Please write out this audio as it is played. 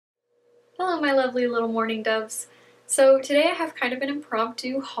my lovely little morning doves. So today I have kind of an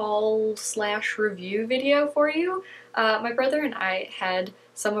impromptu haul slash review video for you. My brother and I had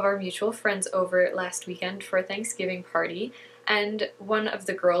some of our mutual friends over last weekend for a Thanksgiving party, and one of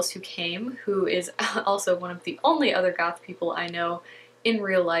the girls who came, who is also one of the only other goth people I know in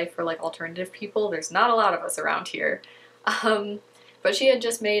real life, or like alternative people, there's not a lot of us around here, but she had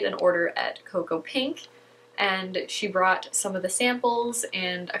just made an order at Coco Pink, and she brought some of the samples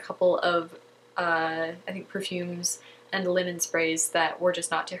and a couple of, I think, perfumes and linen sprays that were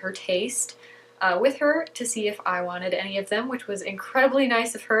just not to her taste with her to see if I wanted any of them, which was incredibly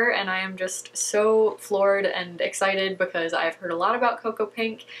nice of her, and I am just so floored and excited because I've heard a lot about Coco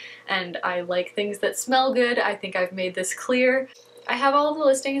Pink and I like things that smell good. I think I've made this clear. I have all of the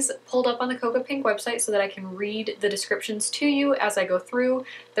listings pulled up on the Coco Pink website so that I can read the descriptions to you as I go through.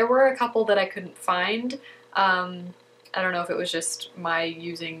 There were a couple that I couldn't find. I don't know if it was just my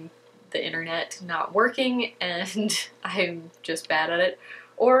using the internet not working and I'm just bad at it,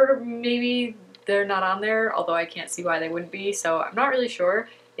 or maybe they're not on there, although I can't see why they wouldn't be, so I'm not really sure.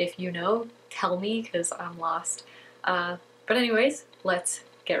 If you know, tell me, because I'm lost. But anyways, let's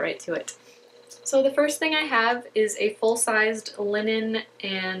get right to it. So the first thing I have is a full-sized linen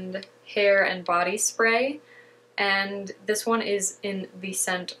and hair and body spray, and this one is in the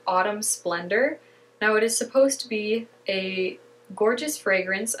scent Autumn Splendor. Now it is supposed to be a gorgeous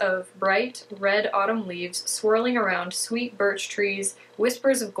fragrance of bright red autumn leaves swirling around sweet birch trees,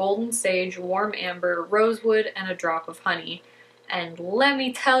 whispers of golden sage, warm amber, rosewood, and a drop of honey. And let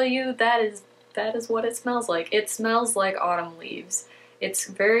me tell you, that is what it smells like. It smells like autumn leaves. It's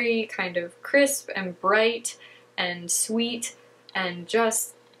very kind of crisp and bright and sweet and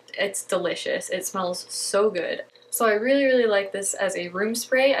just, it's delicious. It smells so good. So I really, really like this as a room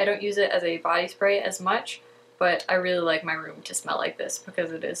spray. I don't use it as a body spray as much, but I really like my room to smell like this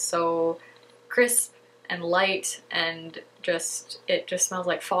because it is so crisp and light and it just smells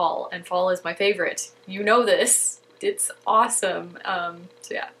like fall, and fall is my favorite. You know this. It's awesome.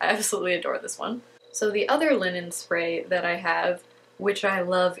 So yeah, I absolutely adore this one. So the other linen spray that I have, which I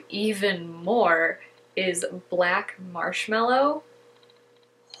love even more, is Black Marshmallow.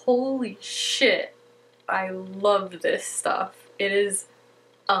 Holy shit. I love this stuff. It is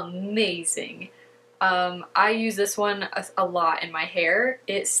amazing. I use this one a lot in my hair.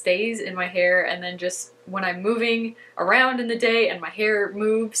 It stays in my hair, and then just when I'm moving around in the day and my hair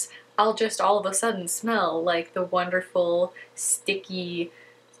moves, I'll just all of a sudden smell like the wonderful, sticky,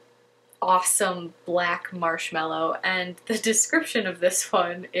 awesome black marshmallow. And the description of this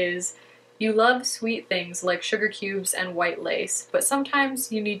one is, you love sweet things like sugar cubes and white lace, but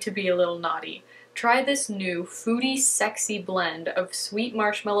sometimes you need to be a little naughty. Try this new foodie sexy blend of sweet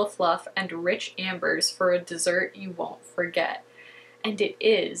marshmallow fluff and rich ambers for a dessert you won't forget. And it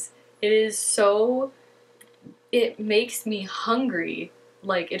is so, it makes me hungry.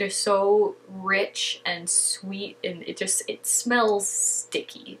 Like, it is so rich and sweet, and it smells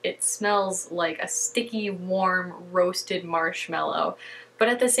sticky. It smells like a sticky, warm, roasted marshmallow. But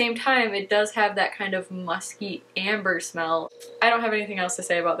at the same time, it does have that kind of musky amber smell. I don't have anything else to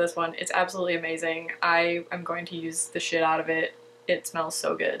say about this one. It's absolutely amazing. I am going to use the shit out of it. It smells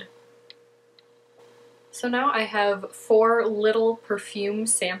so good. So now I have 4 little perfume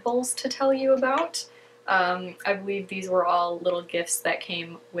samples to tell you about. I believe these were all little gifts that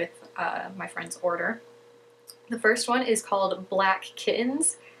came with my friend's order. The first one is called Black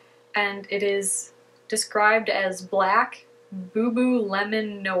Kittens, and it is described as black Boo Boo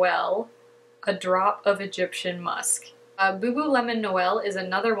Lemon Noel, a drop of Egyptian musk. Boo Boo Lemon Noel is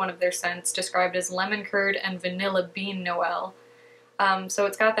another one of their scents described as lemon curd and vanilla bean Noel. So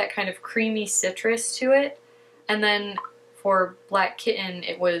it's got that kind of creamy citrus to it, and then for Black Kitten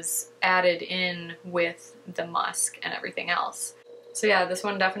it was added in with the musk and everything else. So yeah, this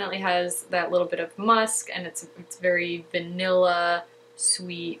one definitely has that little bit of musk, and it's very vanilla,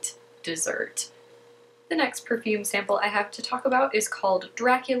 sweet dessert. The next perfume sample I have to talk about is called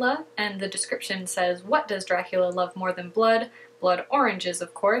Dracula, and the description says, "What does Dracula love more than blood? Blood oranges,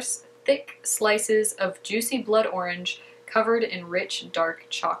 of course. Thick slices of juicy blood orange covered in rich, dark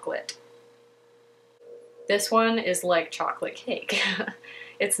chocolate." This one is like chocolate cake.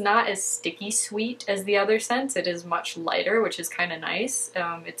 It's not as sticky sweet as the other scents. It is much lighter, which is kind of nice.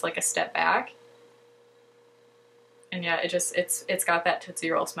 It's like a step back. And yeah, it's got that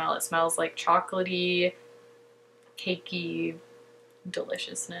Tootsie Roll smell. It smells like chocolatey, cakey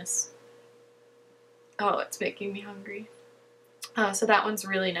deliciousness. Oh, it's making me hungry. So that one's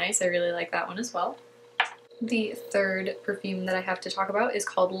really nice. I really like that one as well. The third perfume that I have to talk about is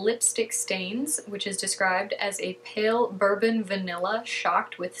called Lipstick Stains, which is described as a pale bourbon vanilla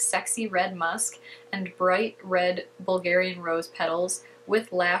shocked with sexy red musk and bright red Bulgarian rose petals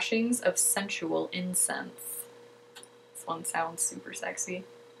with lashings of sensual incense. This one sounds super sexy.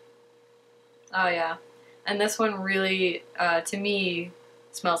 Oh yeah. And this one really, to me,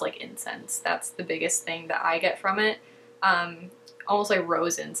 smells like incense. That's the biggest thing that I get from it. Almost like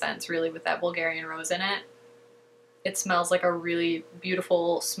rose incense, really, with that Bulgarian rose in it. It smells like a really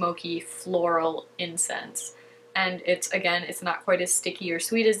beautiful, smoky, floral incense. And again, it's not quite as sticky or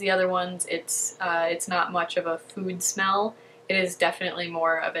sweet as the other ones. It's not much of a food smell. It is definitely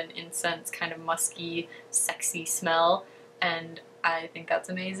more of an incense, kind of musky, sexy smell. And I think that's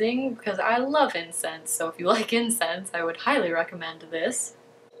amazing because I love incense. So if you like incense, I would highly recommend this.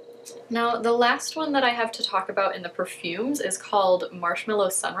 Now, the last one that I have to talk about in the perfumes is called Marshmallow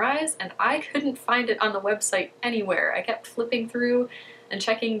Sunrise, and I couldn't find it on the website anywhere. I kept flipping through and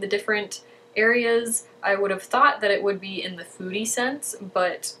checking the different areas. I would have thought that it would be in the foodie sense,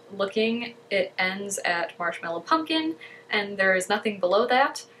 but looking, it ends at Marshmallow Pumpkin, and there is nothing below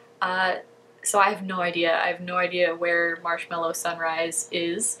that. So I have no idea. I have no idea where Marshmallow Sunrise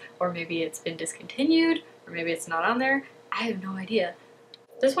is, or maybe it's been discontinued, or maybe it's not on there. I have no idea.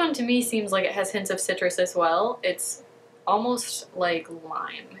 This one to me seems like it has hints of citrus as well. It's almost like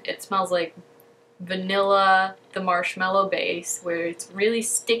lime. It smells like vanilla, the marshmallow base, where it's really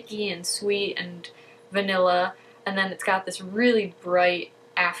sticky and sweet and vanilla, and then it's got this really bright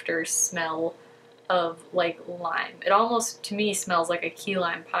after smell of like lime. It almost, to me, smells like a key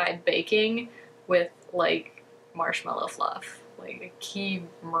lime pie baking with like marshmallow fluff, like a key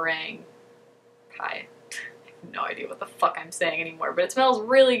meringue pie. No idea what the fuck I'm saying anymore, but it smells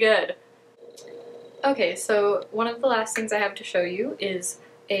really good. Okay, so one of the last things I have to show you is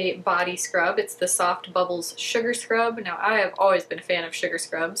a body scrub. It's the Soft Bubbles Sugar Scrub. Now, I have always been a fan of sugar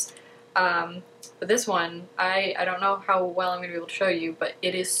scrubs, but this one, I don't know how well I'm going to be able to show you, but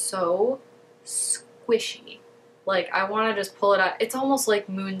it is so squishy. Like, I want to just pull it out. It's almost like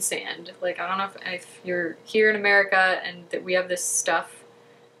moon sand. Like, I don't know if you're here in America and that we have this stuff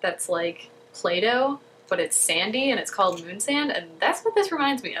that's like Play-Doh, but it's sandy and it's called moon sand, and that's what this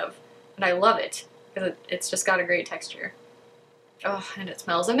reminds me of. And I love it because it's just got a great texture. Oh, and it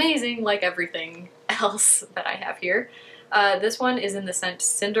smells amazing like everything else that I have here. This one is in the scent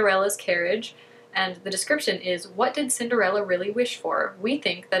Cinderella's Carriage, and the description is, "What did Cinderella really wish for? We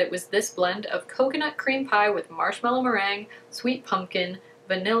think that it was this blend of coconut cream pie with marshmallow meringue, sweet pumpkin,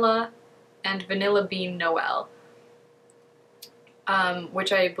 vanilla, and vanilla bean Noel,"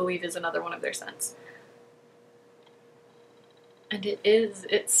 which I believe is another one of their scents. And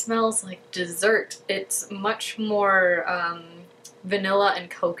it smells like dessert. It's much more, vanilla and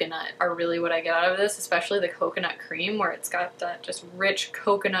coconut are really what I get out of this, especially the coconut cream, where it's got that just rich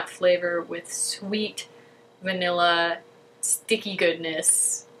coconut flavor with sweet vanilla, sticky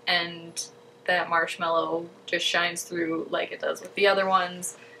goodness, and that marshmallow just shines through like it does with the other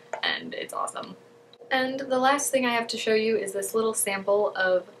ones, and it's awesome. And the last thing I have to show you is this little sample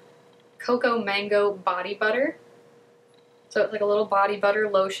of Cocoa Mango Body Butter. So it's like a little body butter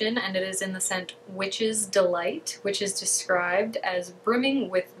lotion, and it is in the scent Witch's Delight, which is described as brimming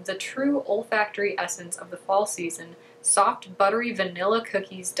with the true olfactory essence of the fall season. Soft, buttery vanilla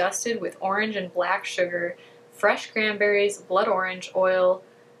cookies dusted with orange and black sugar, fresh cranberries, blood orange oil,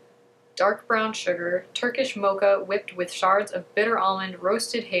 dark brown sugar, Turkish mocha whipped with shards of bitter almond,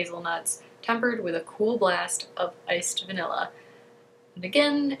 roasted hazelnuts, tempered with a cool blast of iced vanilla. And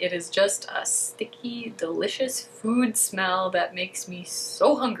again, it is just a sticky, delicious food smell that makes me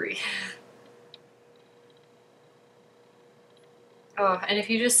so hungry. Oh, and if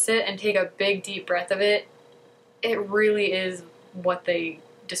you just sit and take a big deep breath of it, it really is what they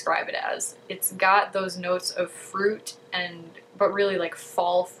describe it as. It's got those notes of fruit, but really like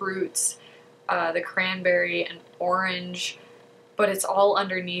fall fruits, the cranberry and orange, but it's all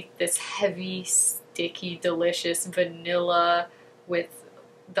underneath this heavy, sticky, delicious vanilla with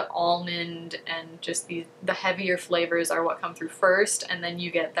the almond, and just the heavier flavors are what come through first, and then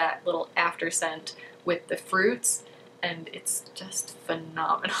you get that little after scent with the fruits, and it's just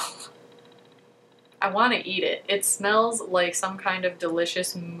phenomenal. I want to eat it. It smells like some kind of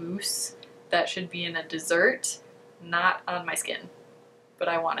delicious mousse that should be in a dessert, not on my skin. But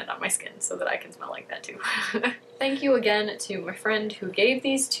I want it on my skin so that I can smell like that too. Thank you again to my friend who gave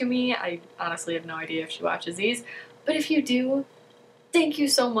these to me. I honestly have no idea if she watches these, but if you do, thank you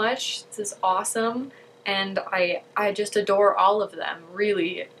so much. This is awesome, and I just adore all of them,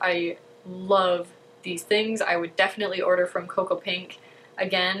 really. I love these things. I would definitely order from Coco Pink.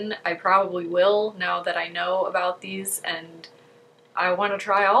 again, I probably will now that I know about these, and I want to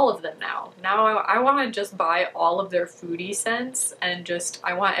try all of them now. Now I want to just buy all of their foodie scents and just,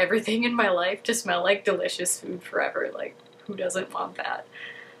 I want everything in my life to smell like delicious food forever. Like, who doesn't want that?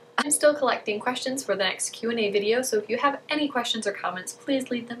 I'm still collecting questions for the next Q&A video, so if you have any questions or comments, please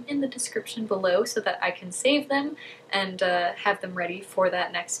leave them in the description below so that I can save them and have them ready for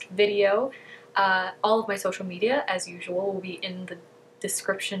that next video. All of my social media, as usual, will be in the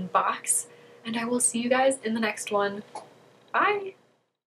description box, and I will see you guys in the next one. Bye!